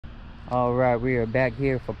All right, we are back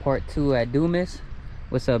here for part 2 at D.Mills.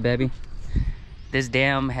 What's up, baby? This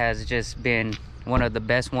dam has just been one of the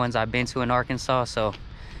best ones I've been to in Arkansas, so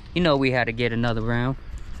you know we had to get another round.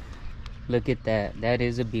 Look at that. That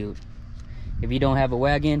is a beaut. If you don't have a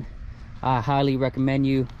wagon, I highly recommend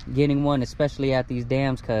you getting one, especially at these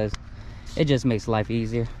dams, because it just makes life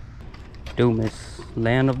easier. D.Mills,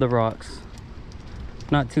 land of the rocks.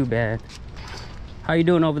 Not too bad. How you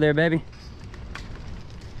doing over there, baby?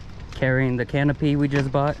 Carrying the canopy we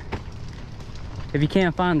just bought. If you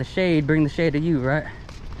can't find the shade, bring the shade to you, right?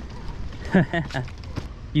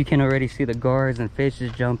 You can already see the guards and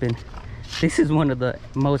fishes jumping. This is one of the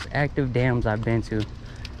most active dams I've been to.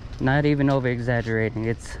 Not even over exaggerating.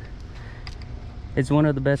 It's one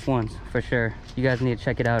of the best ones for sure. You guys need to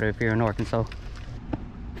check it out if you're in Arkansas.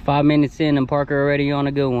 5 minutes in and Parker already on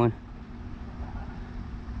a good one.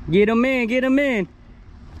 Get him in, get him in.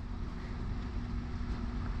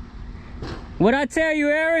 What'd I tell you,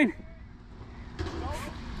 Aaron?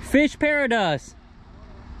 Fish paradise.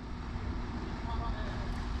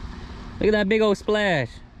 Look at that big old splash.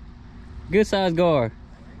 Good size gar.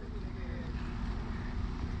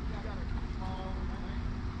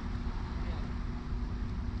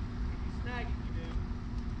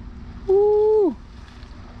 Woo!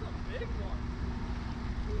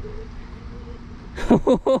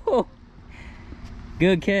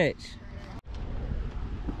 Good catch.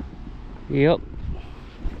 Yep,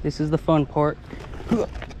 this is the fun part.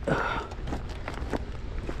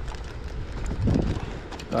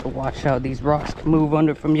 Gotta watch out, these rocks can move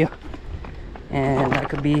under from you, and that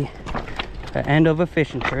could be the end of a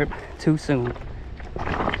fishing trip too soon.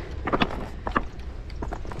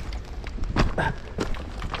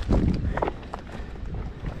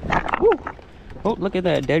 Woo. Oh, look at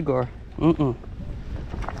that dead gar. All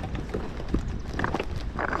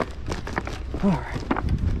right.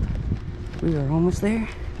 We are almost there.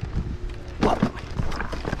 Whoa.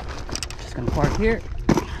 Just gonna park here.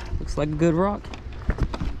 Looks like a good rock.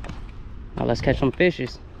 Now let's catch some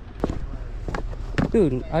fishes.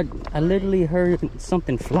 Dude, I literally heard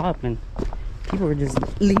something flopping. People are just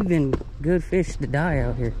leaving good fish to die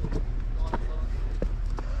out here.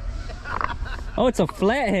 Oh, it's a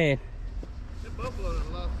flathead.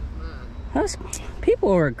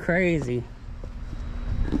 People are crazy.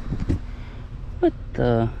 What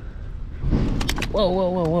the? Whoa, whoa,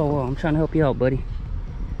 whoa, whoa, whoa. I'm trying to help you out, buddy.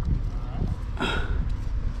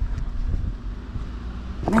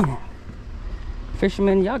 Man.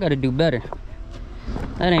 Fishermen, y'all gotta do better.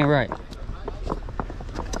 That ain't right.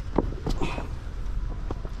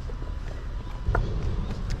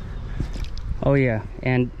 Oh yeah,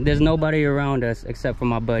 and there's nobody around us except for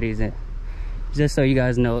my buddies. And just so you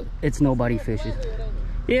guys know, it's nobody fishes.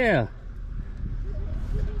 Yeah.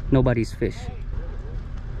 Nobody's fish.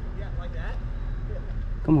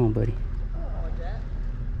 Come on, buddy.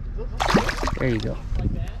 There you go.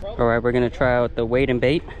 All right, we're gonna try out the weight and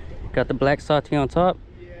bait. Got the black saute on top,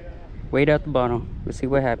 weight at the bottom. Let's see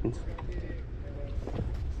what happens.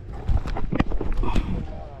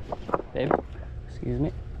 Babe, excuse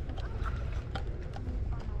me.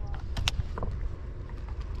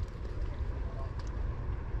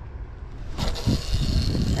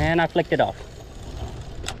 And I flicked it off.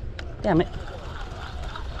 Damn it.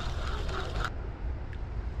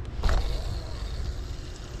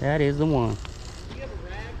 That is the one.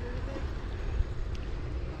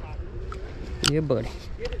 Yeah, buddy.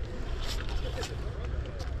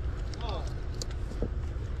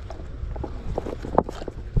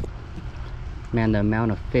 Man, the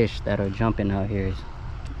amount of fish that are jumping out here is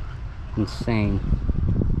insane.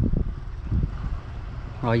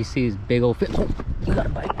 All you see is big old fish. Oh, you got a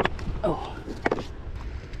bite. Oh.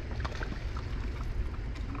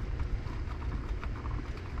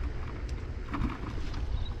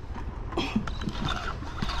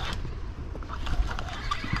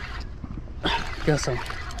 Got some.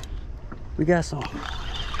 We got some.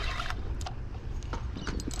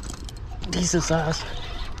 Decent size.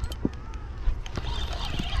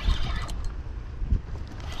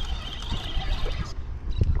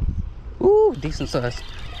 Ooh, decent size.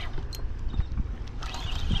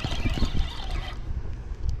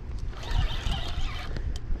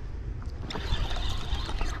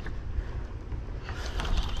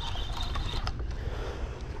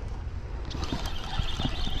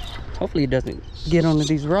 Hopefully it doesn't get onto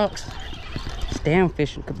these rocks. This dam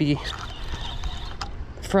fishing could be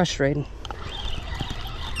frustrating.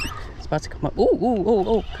 It's about to come up. Ooh, ooh,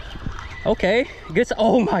 ooh, ooh. Okay, good.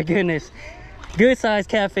 Oh my goodness, good sized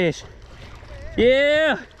catfish.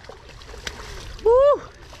 Yeah. Woo.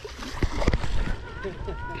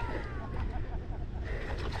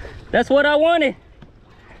 That's what I wanted.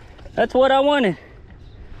 That's what I wanted.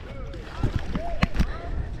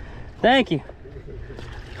 Thank you.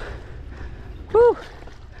 Woo.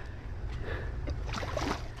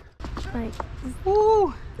 Like,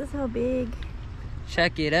 Woo. this is how big.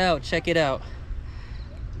 Check it out, check it out.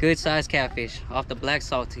 Good sized catfish off the black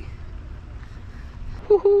salty.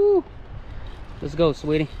 Woohoo! Let's go,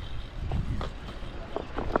 sweetie.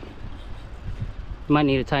 Might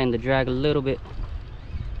need to tighten the drag a little bit.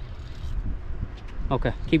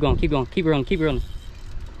 Okay, keep going, keep going, keep rolling, keep rolling.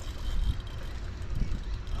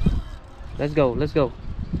 Let's go, let's go.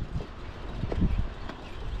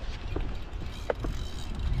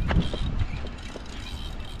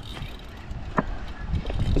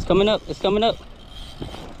 It's coming up, it's coming up.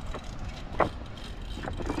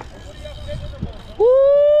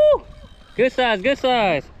 Woo! Good size, good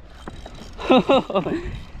size.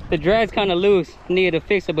 The drag's kind of loose. Needed to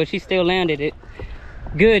fix it, but she still landed it.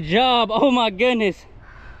 Good job. Oh my goodness.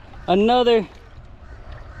 Another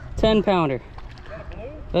 10-pounder.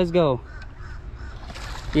 Let's go.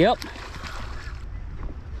 Yep.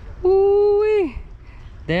 Woo-wee.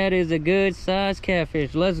 That is a good size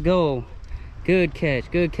catfish. Let's go. Good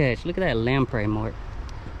catch, good catch. Look at that lamprey mark.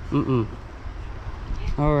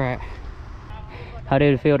 All right. How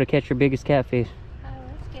did it feel to catch your biggest catfish? I was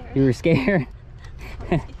scared. You were scared?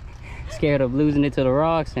 Scared of losing it to the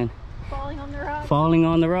rocks and Falling on the rocks. falling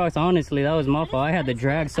on the rocks. Honestly, that was my fault. I had the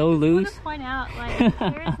drag so loose. I just want to point out, like,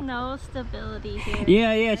 there's no stability here.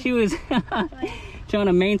 Yeah, she was trying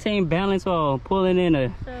to maintain balance while pulling in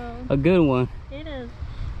a good one. It is.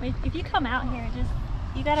 If you come out here,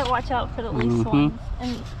 you gotta watch out for the loose ones.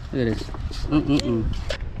 And look at this.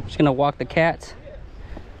 Just gonna walk the cats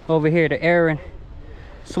over here to Aaron.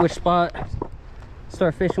 Switch spot.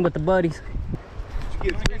 Start fishing with the buddies.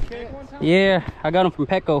 Did you get 3 cats? Yeah, I got them from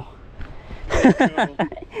Petco.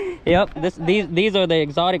 Yep, these are the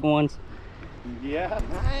exotic ones. Yeah,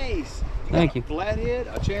 nice. Thank you. A flathead,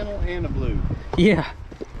 a channel, and a blue. Yeah.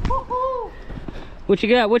 What you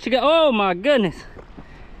got? What you got? Oh my goodness.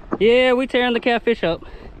 Yeah, we tearing the catfish up.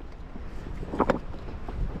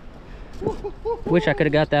 Wish I could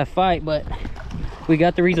have got that fight, but we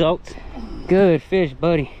got the results. Good fish,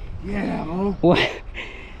 buddy. Yeah, Mo. What?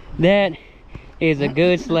 That is a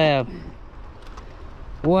good slab.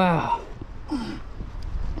 Wow.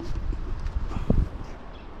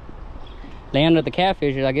 Land of the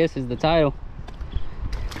Catfishers, I guess, is the title.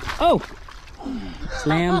 Oh!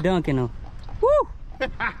 Slam dunking them. Woo!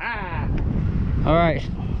 All right.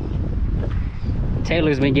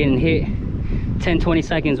 Taylor's been getting hit 10-20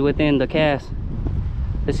 seconds within the cast.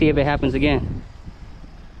 Let's see if it happens again.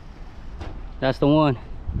 That's the one.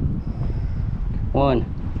 1,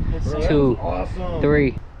 2, Awesome.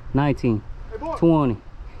 3, 19, 20,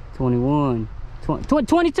 21,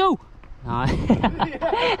 22. Nah.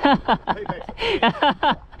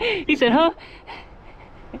 He said, huh?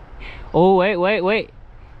 Oh, wait.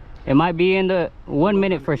 It might be in the 1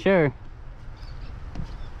 minute for sure.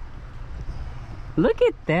 Look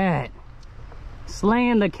at that.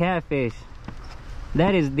 Slaying the catfish.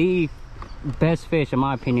 That is the best fish in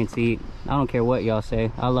my opinion to eat. I don't care what y'all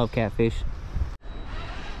say. I love catfish.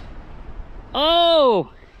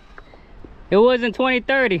 Oh! It wasn't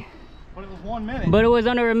 20-30. But it was 1 minute. But it was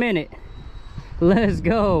under a minute. Let's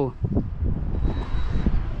go.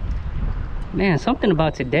 Man, something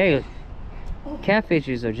about today.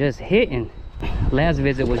 Catfishes are just hitting. Last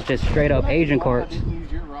visit was just straight up Asian carps.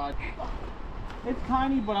 Use your rod. It's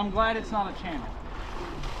tiny, but I'm glad it's not a channel.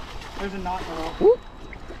 There's a knot in the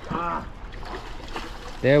rope.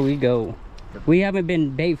 There we go. We haven't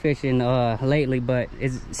been bait fishing lately, but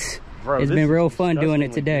it's been real fun doing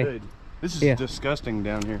it today. Good. This is disgusting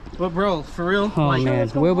down here. But bro, for real. Oh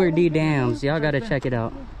man, Wilbur D. Dams. Y'all gotta check it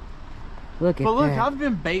out. Look at that. But look, I've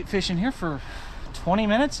been bait fishing here for 20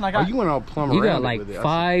 minutes and I got you went all plumb you around got it like with it.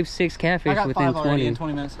 5-6 catfish I got within 5 already in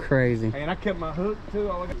 20 minutes. Crazy. Hey, and I kept my hook too.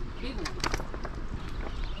 All I got.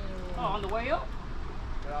 Oh, on the way up?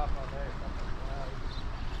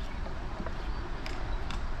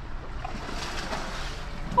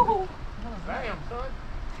 Bam,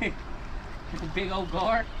 son. Big old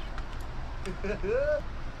guard. You ain't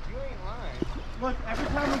lying. Look, every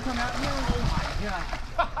time we come out here, oh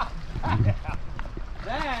my god.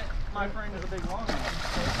 That, my friend, is a big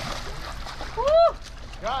longmouth. Woo!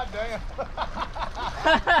 God damn.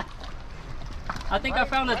 I think I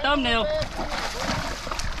found the thumbnail.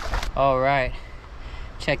 All right,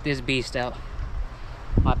 check this beast out.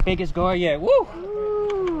 My biggest guard yet. Woo!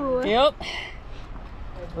 ooh. Yep.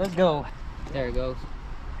 Let's go. There it goes.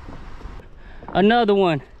 Another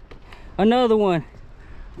one. Another one.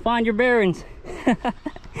 Find your bearings.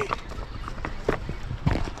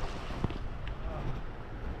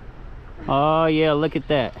 Oh yeah, look at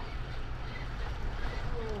that.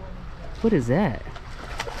 What is that?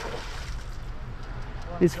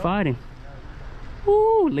 It's fighting.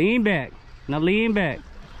 Ooh, lean back. Now lean back.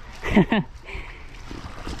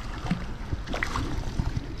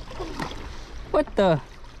 What the?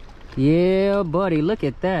 Yeah, buddy, look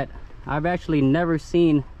at that. I've actually never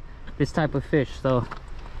seen this type of fish, so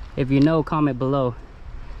if you know, comment below.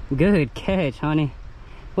 Good catch, honey.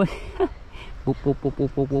 What? Boop, boop, boop,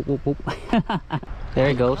 boop, boop, boop, boop, boop. There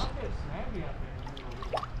he goes.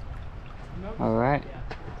 All right.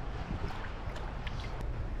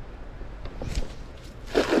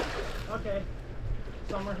 Okay.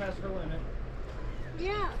 Summer has her limit.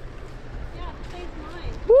 Yeah. Yeah, saves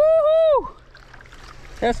mine. Woohoo!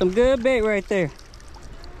 That's some good bait right there.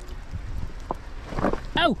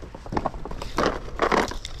 Oh!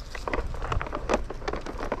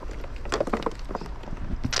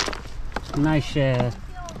 Nice shad.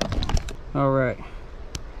 All right.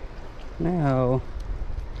 Now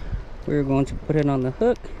we're going to put it on the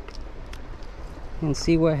hook and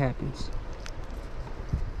see what happens.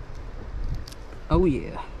 Oh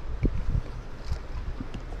yeah.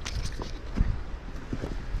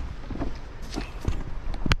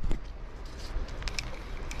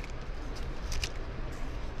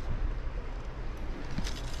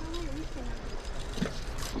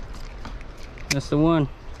 That's the one.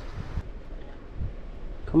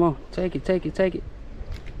 Come on, take it, take it, take it.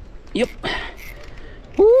 Yep.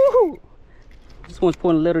 Woo! This one's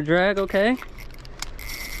pulling a little drag, okay.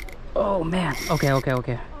 Oh man,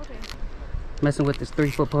 okay. Messing with this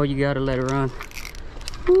 3-foot pole, you gotta let it run.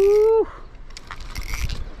 Woo!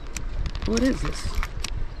 What is this?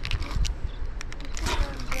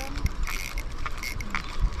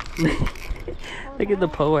 Look at the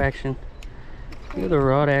pole action. Look at the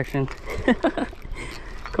rod action.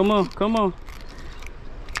 Come on, come on.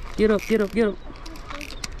 Get up, get up, get up.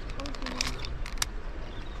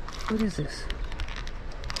 What is this?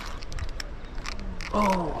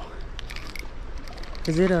 Oh.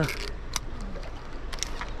 Is it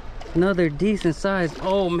another decent size?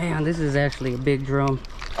 Oh man, this is actually a big drum.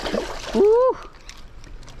 Woo!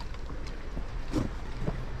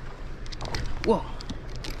 Whoa.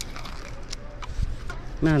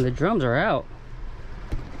 Man, the drums are out.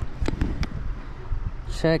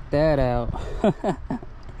 Check that out.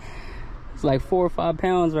 It's like 4 or 5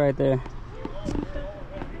 pounds right there.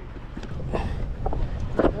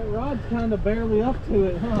 That rod's kind of barely up to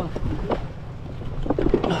it, huh?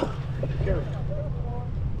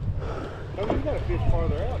 Oh, you got to fish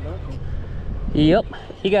farther out, don't you? Yep,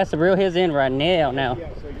 he got to reel his in right now. Yeah,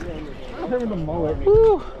 so you're under the mullet.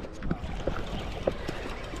 Woo.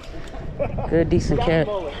 Good, decent cat.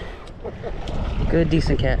 Good,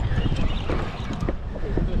 decent cat.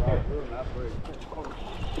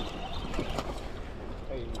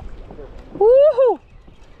 Woohoo!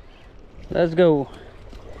 Let's go.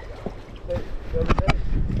 You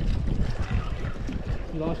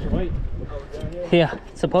lost your weight. Yeah,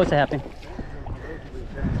 it's supposed to happen.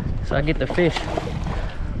 So I get the fish.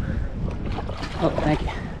 Oh, thank you.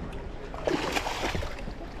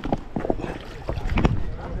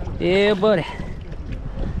 Yeah, buddy.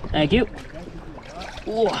 Thank you.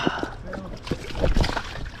 Ooh.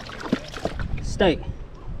 Steak.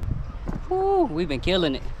 Ooh, we've been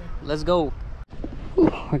killing it. Let's go.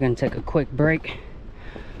 Ooh, we're gonna take a quick break.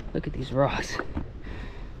 Look at these rocks.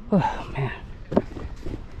 Oh man.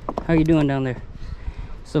 How you doing down there?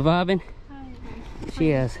 Surviving? She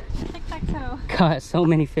has Tic-tac-toe. caught so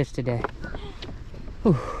many fish today.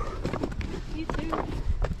 Whew. You too.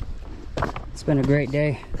 It's been a great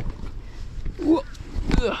day. Whoa.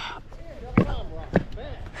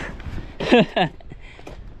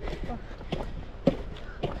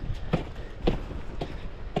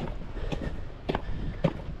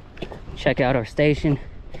 Check out our station.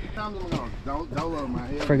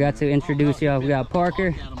 Forgot to introduce y'all. We got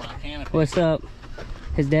Parker. What's up?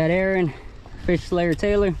 His dad Aaron. Fish Slayer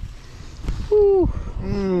Taylor. Woo.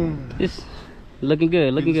 Just looking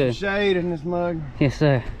good, looking good. Shade in this mug. Yes,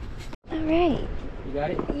 sir. All right. You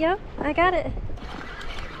got it? Yep, I got it.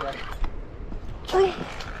 Okay.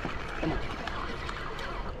 Come on.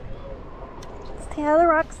 Stay out of the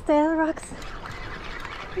rocks, stay out of the rocks.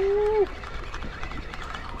 Woo.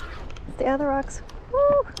 Stay out of the rocks.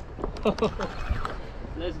 Woo.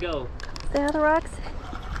 Let's go. Stay out of the rocks.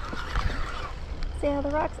 Stay out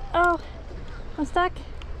of the rocks. Oh, I'm stuck.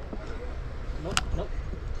 Nope, nope.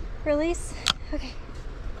 Release. Okay.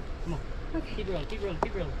 Come on. Okay. Keep rolling, keep rolling,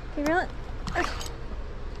 keep rolling. You reel it? Okay.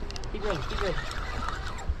 Keep rolling, keep rolling.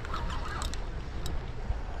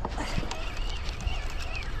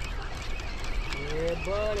 Yeah,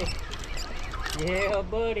 buddy. Yeah,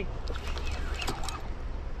 buddy.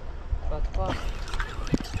 Pop, pop.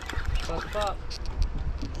 Pop, pop.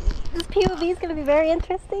 This POV is going to be very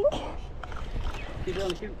interesting. Keep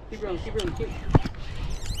rolling, keep rolling, keep rolling, keep.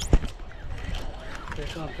 Here it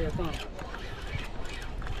comes, here it comes.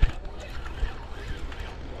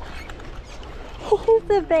 It's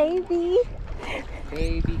a baby.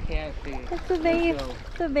 Baby catfish. It's a baby.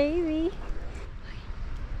 It's a baby.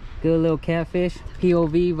 Good little catfish.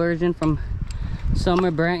 POV version from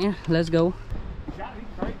Summer Bratton. Let's go.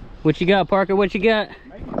 What you got, Parker? What you got?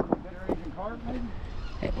 Maybe a better Asian carp, maybe?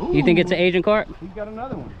 You think it's an Asian carp? He's got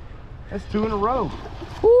another one. That's 2 in a row.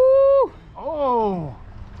 Woo! Oh!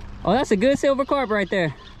 Oh, that's a good silver carp right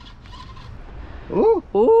there. Ooh!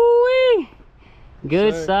 Ooh-wee!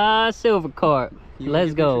 Good Sir. size silver carp.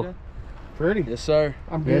 Let's go. Pretty. Yes, sir.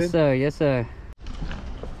 I'm good. Yes, sir. Yes, sir.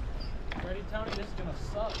 Ready, Tony? This is gonna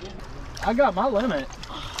suck. I got my limit.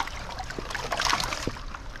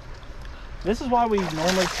 This is why we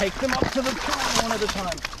normally take them up to the tree one at a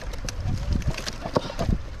time.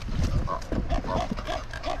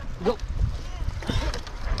 Go.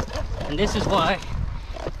 And this is why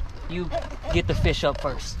you get the fish up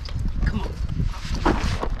first. Come on.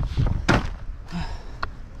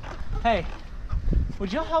 Hey,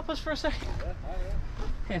 would y'all help us for a second?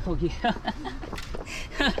 Hell yeah.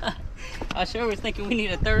 I sure was thinking we need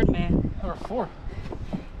a third man. Or 4.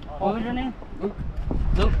 What was your name? Luke.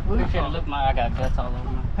 Appreciate it. Luke, I got guts all over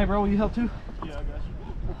me. Hey, bro, will you help too? Yeah, I got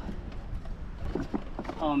you.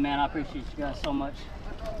 Oh man, I appreciate you guys so much.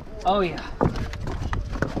 Oh yeah.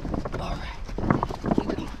 All right. Keep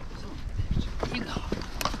going. Keep going.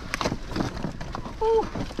 Woo.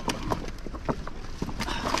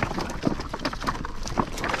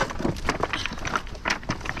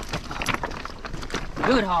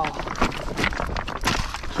 Good haul.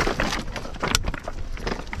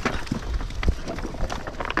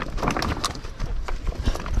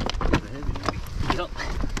 Yup.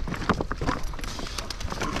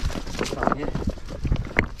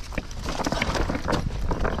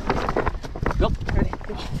 Yup. Ready.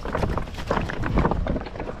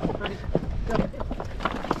 Ready.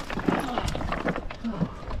 Go.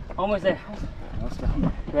 Almost there.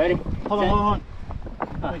 Ready? Hold on, Set. hold on.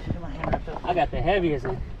 Huh. Wait, get my hand wrapped up. I got the heaviest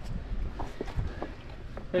in.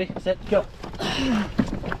 Ready, set, go.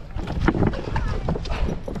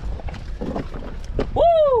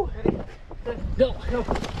 Woo! Ready, set, Go. go.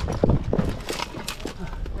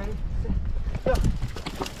 Ready, set, go.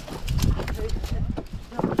 Ready, set,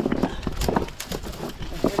 go.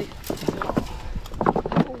 Ready, go.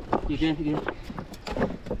 You good? You good?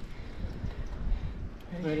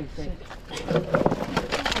 Ready, set. Let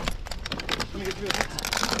me get you a hit.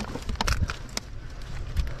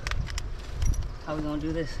 How we gonna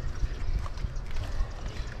do this?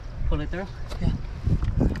 Pull it through? Yeah.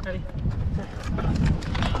 Ready, set.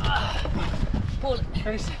 Pull it.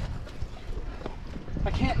 Ready, set.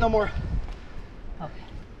 I can't no more. Okay.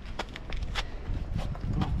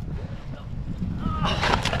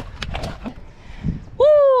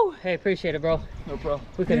 Woo! Hey, appreciate it, bro. No problem.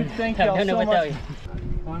 We couldn't Dude, thank have y'all done it so without much. you.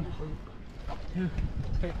 1, 2,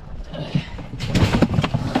 3.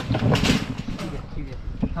 You good.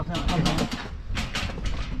 Hop down, hop down.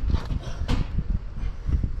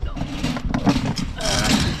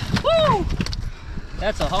 Woo!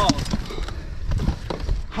 That's a haul.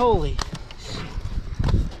 Holy.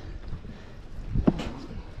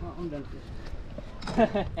 Oh, I'm done.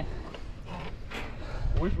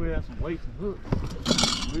 Wish we had some weights and hooks.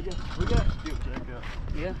 We got skill check out.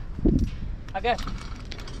 Yeah. I got you.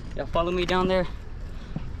 Y'all follow me down there.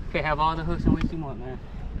 Okay, have all the hooks and weights you want, man.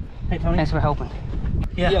 Hey, Tony. Thanks for helping.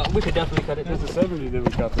 Yeah. We could definitely cut it. That's a 70 that we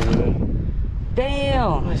got over there.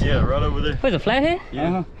 Damn. Yeah, right over there. Was it a flathead?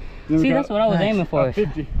 Yeah. See, that's what I was aiming for.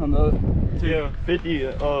 50 on the other. Yeah, 50,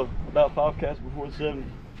 about 5 casts before the 70.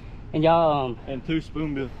 And y'all And 2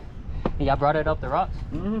 spoonbill. brought it up the rocks?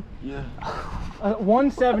 Yeah.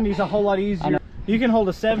 170 is a whole lot I easier. know. You can hold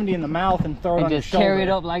a 70 in the mouth and throw it And on your just shoulder. carry it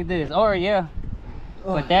up like this. Or yeah.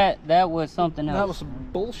 But that was something else. That was some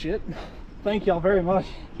bullshit. Thank y'all very much.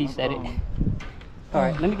 He said it. All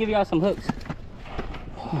right, let me give y'all some hooks.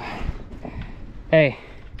 Hey,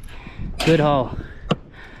 good haul.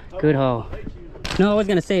 Good haul. No, I was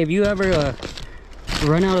gonna say, if you ever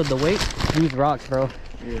run out of the weight, use rocks, bro.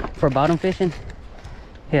 Yeah. For bottom fishing.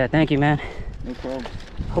 Yeah, thank you, man. No problem.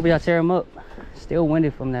 Hope y'all tear them up. Still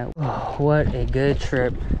winded from that. Oh, what a good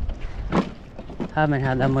trip. Haven't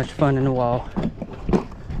had that much fun in a while.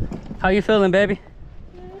 How you feeling, baby?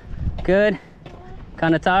 Good?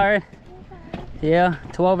 Kind of tired? Yeah,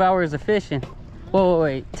 12 hours of fishing. Whoa,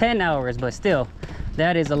 wait, 10 hours, but still,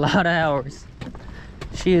 that is a lot of hours.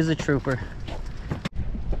 She is a trooper.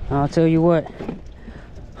 I'll tell you what,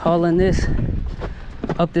 hauling this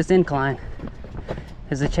up this incline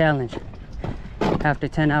is a challenge after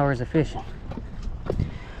 10 hours of fishing.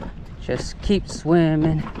 Just keep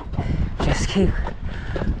swimming. Just keep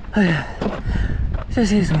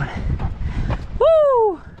swimming.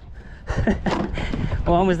 Woo!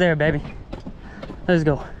 We're almost there, baby. Let's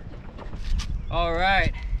go. All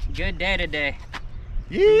right, good day today.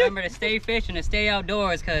 Yeah. Remember to stay fishing and stay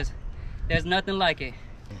outdoors, because there's nothing like it.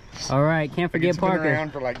 All right, can't forget Parker.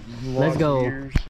 For like let's go. Years.